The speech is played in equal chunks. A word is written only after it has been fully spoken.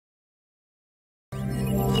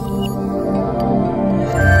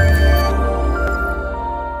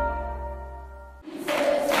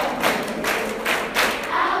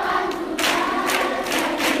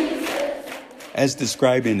As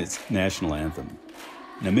described in its national anthem,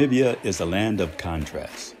 Namibia is a land of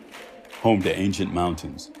contrasts, home to ancient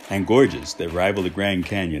mountains and gorges that rival the Grand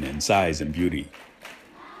Canyon in size and beauty.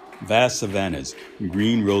 Vast savannas,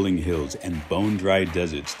 green rolling hills, and bone-dried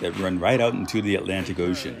deserts that run right out into the Atlantic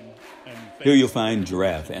Ocean. Here you'll find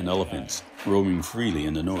giraffe and elephants roaming freely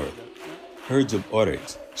in the north, herds of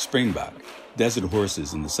oryx, springbok, desert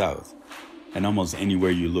horses in the south, and almost anywhere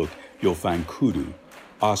you look, you'll find kudu,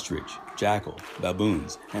 ostrich, jackal,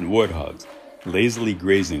 baboons, and warthogs lazily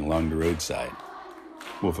grazing along the roadside.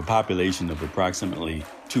 With a population of approximately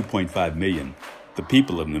 2.5 million, the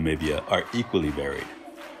people of Namibia are equally varied.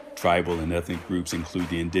 Tribal and ethnic groups include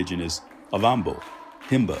the indigenous Ovambo,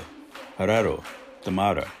 Himba, Herero,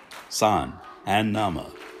 Damara, San, and Nama,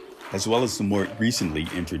 as well as the more recently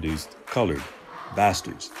introduced colored,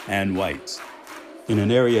 bastards, and whites. In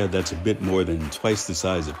an area that's a bit more than twice the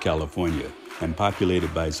size of California and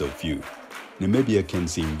populated by so few, Namibia can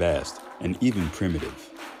seem vast and even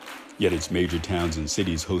primitive. Yet its major towns and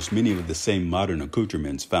cities host many of the same modern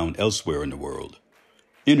accoutrements found elsewhere in the world.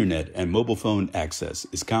 Internet and mobile phone access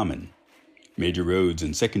is common. Major roads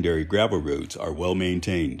and secondary gravel roads are well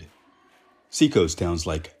maintained. Seacoast towns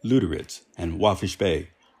like Luderitz and Wafish Bay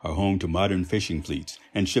are home to modern fishing fleets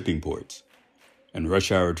and shipping ports. And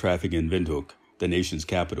rush hour traffic in Windhoek, the nation's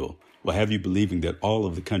capital, will have you believing that all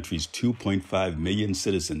of the country's 2.5 million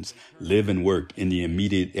citizens live and work in the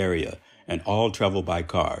immediate area and all travel by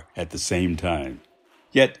car at the same time.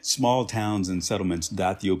 Yet small towns and settlements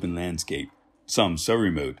dot the open landscape, some so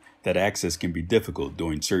remote that access can be difficult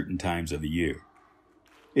during certain times of the year.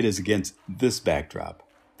 It is against this backdrop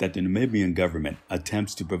that the Namibian government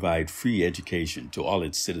attempts to provide free education to all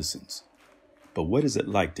its citizens. But what is it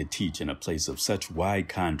like to teach in a place of such wide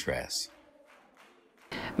contrast?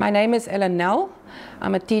 My name is Ellen Nell.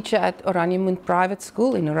 I'm a teacher at Oranjemund Private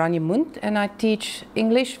School in Oranjemund, and I teach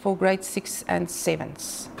English for grade 6 and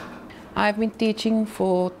 7s. I've been teaching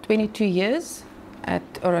for 22 years at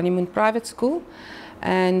Oranjemund Private School,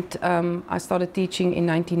 and I started teaching in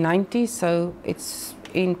 1990, so it's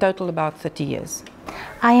in total about 30 years.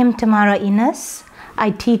 I am Tamara Ines.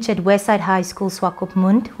 I teach at Westside High School,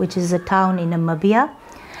 Swakopmund, which is a town in Namibia.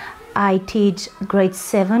 I teach grade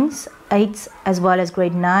 7s, 8s, as well as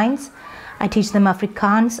grade 9s. I teach them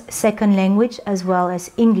Afrikaans, second language, as well as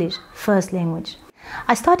English, first language.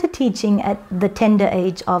 I started teaching at the tender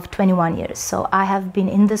age of 21 years, so I have been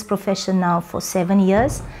in this profession now for 7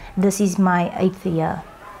 years. This is my 8th year.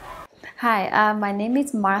 Hi, my name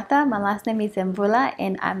is Martha. My last name is Mvula,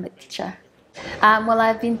 and I'm a teacher. Well,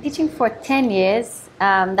 I've been teaching for 10 years.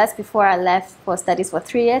 That's before I left for studies for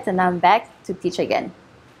 3 years, and I'm back to teach again.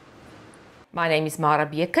 My name is Mara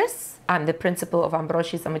Bekes. I'm the principal of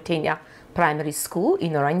Ambrosius Amatenya Primary School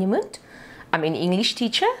in Oranjemund. I'm an English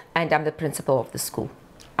teacher and I'm the principal of the school.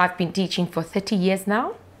 I've been teaching for 30 years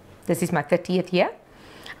now. This is my 30th year.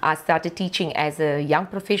 I started teaching as a young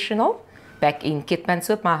professional back in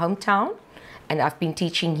Keetmanshoop, my hometown, and I've been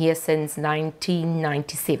teaching here since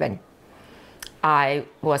 1997. I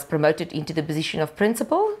was promoted into the position of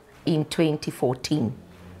principal in 2014.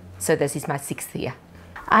 So this is my 6th year.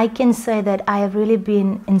 I can say that I have really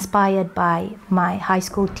been inspired by my high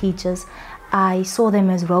school teachers. I saw them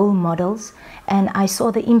as role models, and I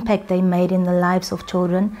saw the impact they made in the lives of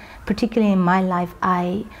children. Particularly in my life,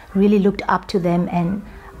 I really looked up to them and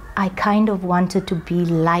I kind of wanted to be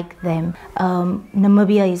like them.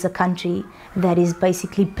 Namibia is a country that is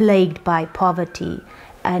basically plagued by poverty,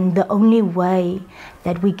 and the only way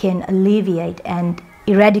that we can alleviate and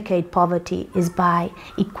eradicate poverty is by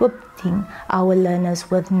equipping our learners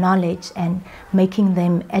with knowledge and making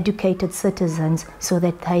them educated citizens so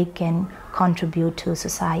that they can contribute to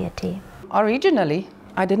society. Originally,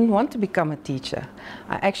 I didn't want to become a teacher.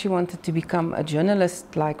 I actually wanted to become a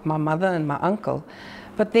journalist like my mother and my uncle.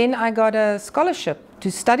 But then I got a scholarship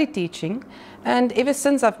to study teaching, and ever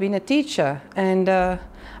since I've been a teacher, and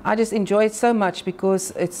I just enjoy it so much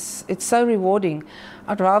because it's so rewarding.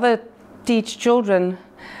 I'd rather teach children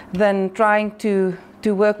than trying to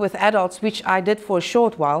work with adults, which I did for a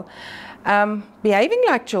short while, behaving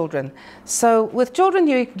like children. So with children,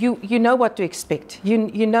 you know what to expect.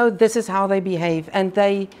 You know this is how they behave, and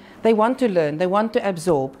they want to learn, they want to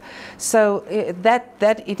absorb. So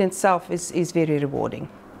that in itself is very rewarding.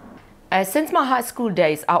 Since my high school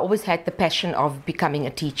days, I always had the passion of becoming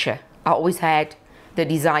a teacher. I always had the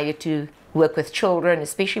desire to work with children,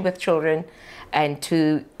 especially with children, and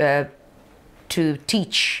to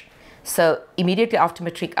teach. So immediately after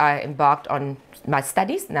matric, I embarked on my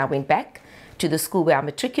studies, and I went back to the school where I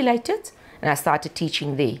matriculated, and I started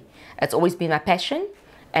teaching there. It's always been my passion,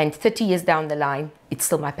 and 30 years down the line, it's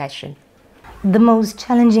still my passion. The most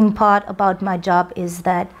challenging part about my job is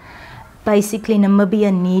that basically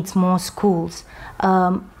Namibia needs more schools.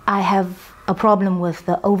 I have a problem with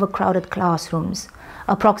the overcrowded classrooms.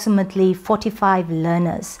 Approximately 45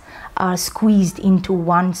 learners are squeezed into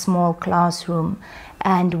one small classroom,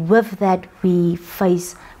 and with that we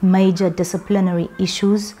face major disciplinary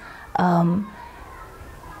issues.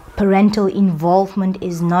 Parental involvement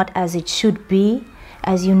is not as it should be.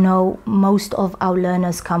 As you know, most of our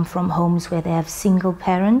learners come from homes where they have single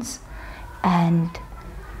parents, and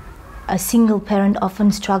a single parent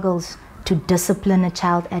often struggles to discipline a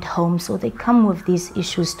child at home, so they come with these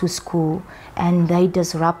issues to school and they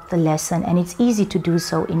disrupt the lesson, and it's easy to do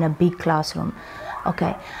so in a big classroom.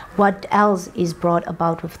 Okay, what else is brought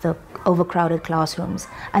about with the overcrowded classrooms?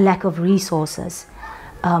 A lack of resources.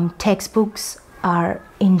 Textbooks are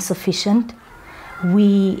insufficient.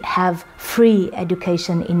 We have free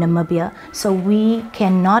education in Namibia, so we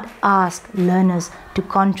cannot ask learners to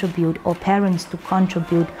contribute or parents to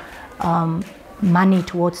contribute money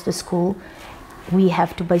towards the school. We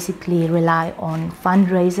have to basically rely on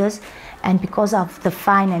fundraisers, and because of the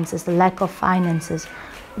finances, the lack of finances,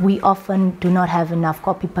 we often do not have enough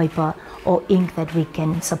copy paper or ink that we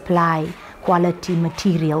can supply quality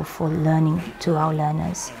material for learning to our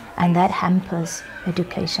learners, and that hampers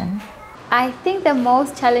education. I think the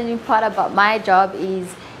most challenging part about my job is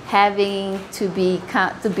having to be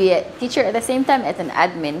a teacher at the same time as an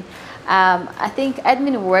admin. I think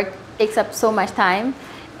admin work takes up so much time,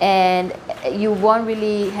 and you won't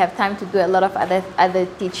really have time to do a lot of other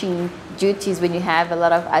teaching duties when you have a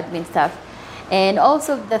lot of admin stuff. And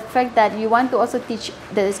also the fact that you want to also teach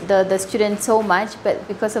the students so much, but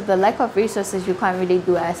because of the lack of resources, you can't really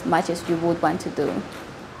do as much as you would want to do.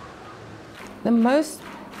 The most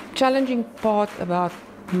challenging part about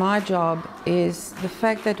my job is the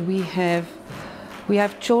fact that we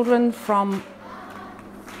have children from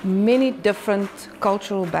many different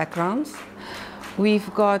cultural backgrounds.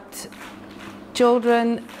 We've got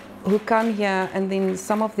children who come here and then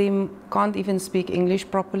some of them can't even speak English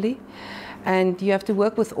properly, and you have to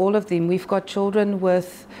work with all of them. We've got children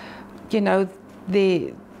with, you know,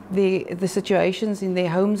 the situations in their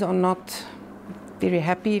homes are not very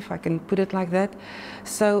happy, if I can put it like that.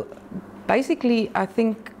 So basically I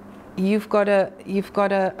think you've got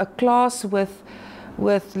a class with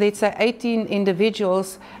let's say 18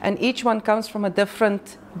 individuals, and each one comes from a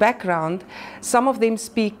different background. Some of them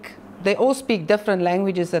they all speak different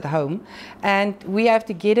languages at home, and we have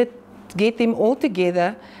to get them all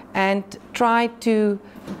together and try to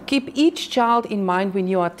keep each child in mind when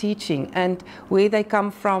you are teaching, and where they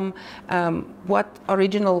come from, what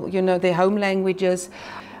original, you know, their home languages.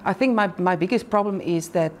 I think my biggest problem is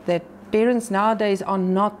that parents nowadays are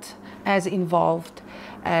not as involved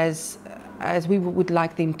as we would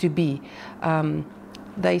like them to be.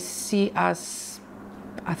 They see us,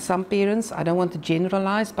 some parents, I don't want to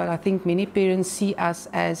generalize, but I think many parents see us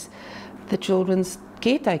as the children's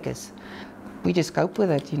caretakers. We just cope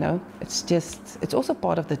with it, you know. It's also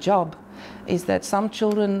part of the job, is that some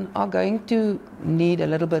children are going to need a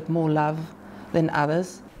little bit more love than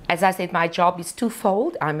others. As I said, my job is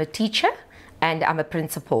twofold. I'm a teacher and I'm a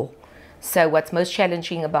principal. So what's most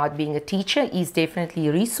challenging about being a teacher is definitely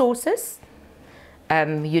resources.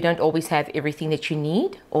 You don't always have everything that you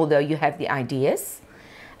need, although you have the ideas.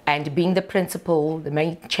 And being the principal, the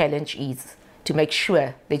main challenge is to make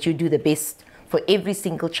sure that you do the best for every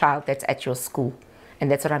single child that's at your school. And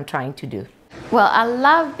that's what I'm trying to do. Well, I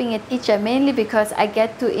love being a teacher mainly because I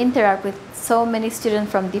get to interact with so many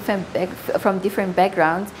students from different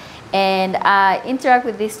backgrounds, and I interact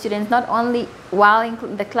with these students not only while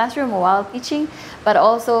in the classroom or while teaching, but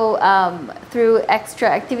also through extra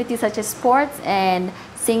activities such as sports and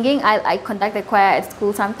singing. I conduct a choir at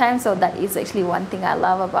school sometimes, so that is actually one thing I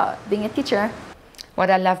love about being a teacher. What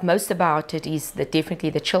I love most about it is definitely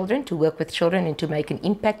the children, to work with children and to make an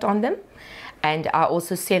impact on them. And I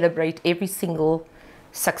also celebrate every single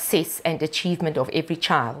success and achievement of every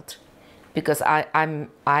child, because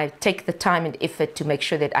I take the time and effort to make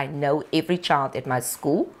sure that I know every child at my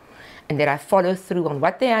school and that I follow through on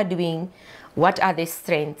what they are doing, what are their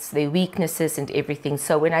strengths, their weaknesses and everything.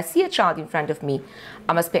 So when I see a child in front of me,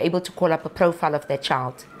 I must be able to call up a profile of that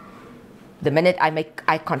child the minute I make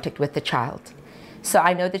eye contact with the child. So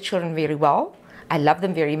I know the children very well, I love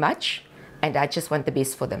them very much, and I just want the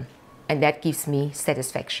best for them. And that gives me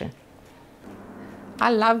satisfaction.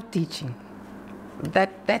 I love teaching.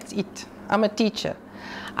 That's it. I'm a teacher.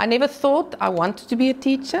 I never thought I wanted to be a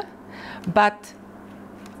teacher, but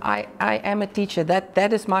I am a teacher.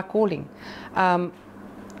 That is my calling.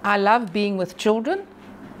 I love being with children.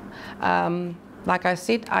 Like I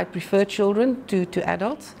said, I prefer children to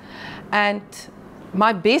adults. And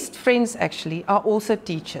my best friends actually are also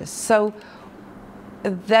teachers. So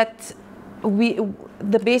that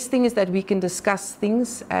the best thing is that we can discuss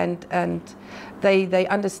things, and they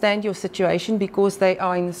understand your situation because they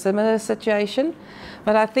are in a similar situation.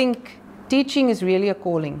 But I think teaching is really a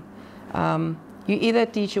calling. You're either a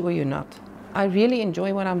teacher or you're not. I really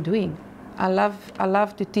enjoy what I'm doing. I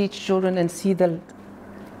love to teach children and see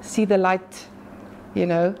the light, you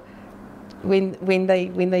know, when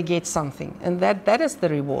they get something, and that is the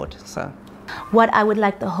reward. So what I would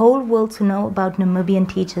like the whole world to know about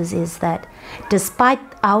Namibian teachers is that despite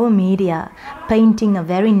our media painting a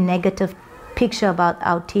very negative picture about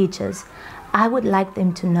our teachers, I would like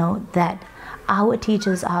them to know that our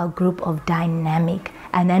teachers are a group of dynamic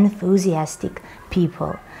and enthusiastic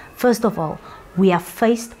people. First of all, we are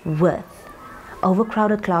faced with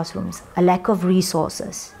overcrowded classrooms, a lack of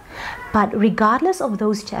resources. But regardless of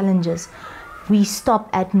those challenges, we stop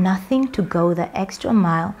at nothing to go the extra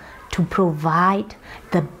mile to provide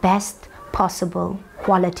the best possible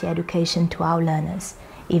quality education to our learners.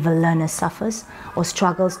 If a learner suffers or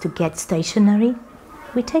struggles to get stationery,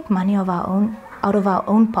 we take money out of our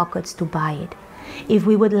own pockets to buy it. If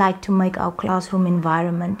we would like to make our classroom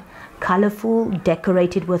environment colorful,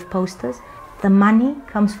 decorated with posters, the money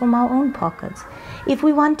comes from our own pockets. If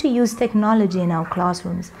we want to use technology in our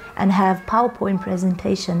classrooms and have PowerPoint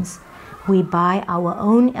presentations, we buy our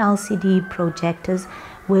own LCD projectors,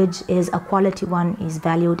 which is a quality one, is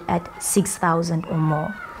valued at 6,000 or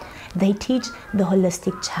more. They teach the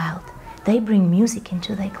holistic child. They bring music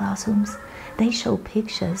into their classrooms. They show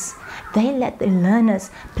pictures. They let the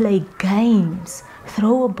learners play games,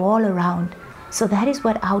 throw a ball around. So that is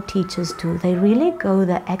what our teachers do. They really go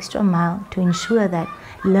the extra mile to ensure that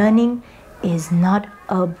learning is not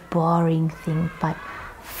a boring thing, but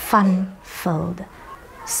fun-filled.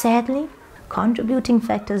 Sadly, contributing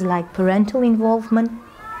factors like parental involvement,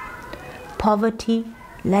 poverty,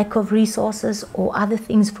 lack of resources, or other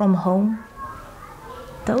things from home,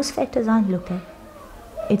 those factors aren't looked at.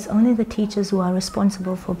 It's only the teachers who are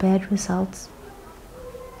responsible for bad results.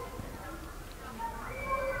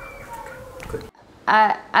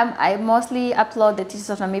 I mostly applaud the teachers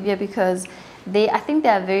of Namibia because I think they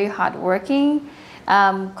are very hardworking,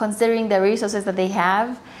 considering the resources that they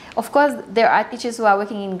have. Of course, there are teachers who are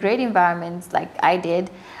working in great environments like I did,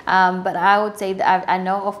 but I would say that I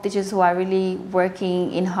know of teachers who are really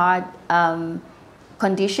working in hard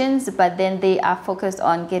conditions, but then they are focused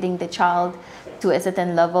on getting the child to a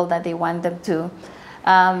certain level that they want them to.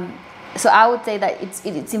 So I would say that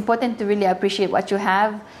it's important to really appreciate what you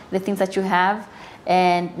have, the things that you have,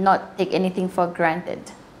 and not take anything for granted.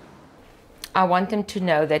 I want them to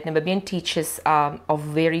know that Namibian teachers are of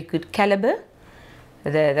very good caliber.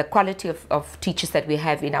 The quality of teachers that we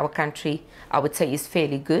have in our country, I would say, is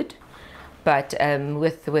fairly good. But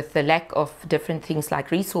with the lack of different things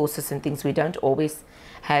like resources and things, we don't always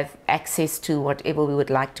have access to whatever we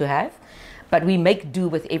would like to have. But we make do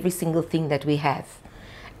with every single thing that we have.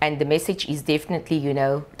 And the message is definitely, you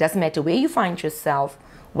know, doesn't matter where you find yourself,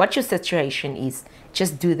 what your situation is,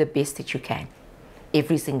 just do the best that you can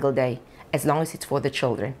every single day, as long as it's for the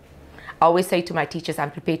children. I always say to my teachers,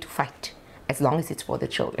 I'm prepared to fight, as long as it's for the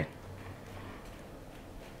children.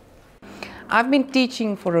 I've been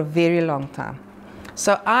teaching for a very long time.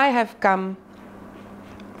 So I have come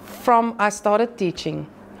from, I started teaching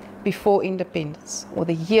before independence, or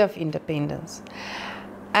the year of independence.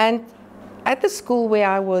 And at the school where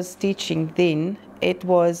I was teaching then, it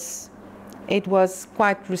was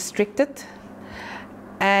quite restricted.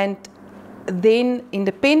 And then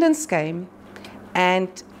independence came, and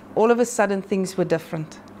all of a sudden things were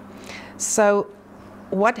different. So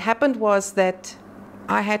what happened was that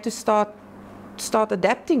I had to start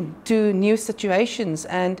adapting to new situations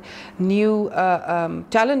and new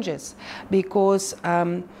challenges, because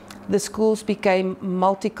the schools became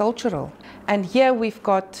multicultural. And here we've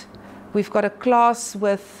got a class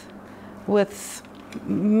with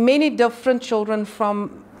many different children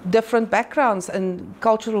from different backgrounds and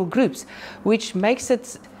cultural groups, which makes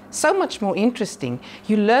it so much more interesting.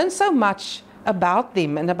 You learn so much about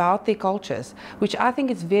them and about their cultures, which I think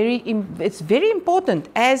is very important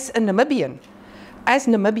as a Namibian. As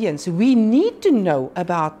Namibians, we need to know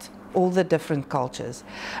about all the different cultures.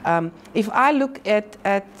 If I look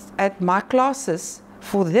at my classes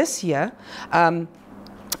for this year,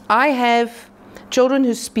 I have children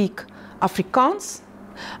who speak Afrikaans,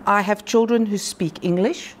 I have children who speak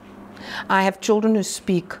English, I have children who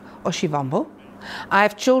speak Oshivambo, I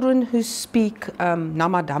have children who speak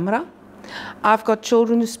Namadamra, I've got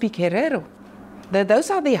children who speak Herero.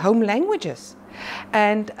 Those are their home languages.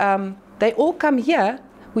 And they all come here.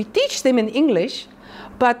 We teach them in English,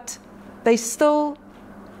 but they still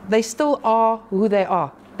are who they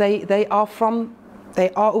are. They are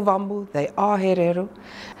Ovambo, they are Herero.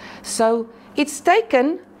 So it's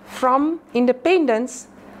taken from independence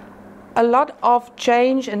a lot of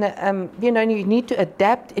change, and you know, you need to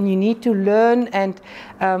adapt and you need to learn and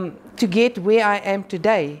to get where I am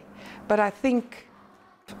today. But I think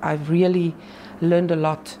I've really learned a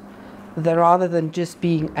lot, rather than just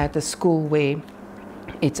being at a school where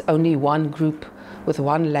it's only one group with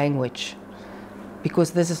one language,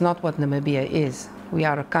 because this is not what Namibia is. We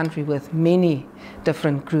are a country with many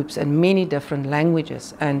different groups and many different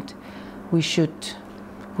languages, and we should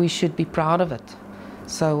be proud of it.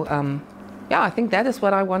 So yeah, I think that is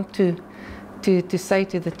what I want to say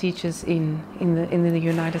to the teachers in the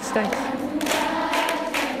United States.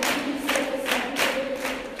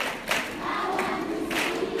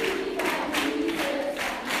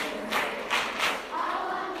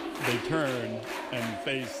 They turn and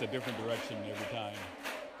face a different direction every time.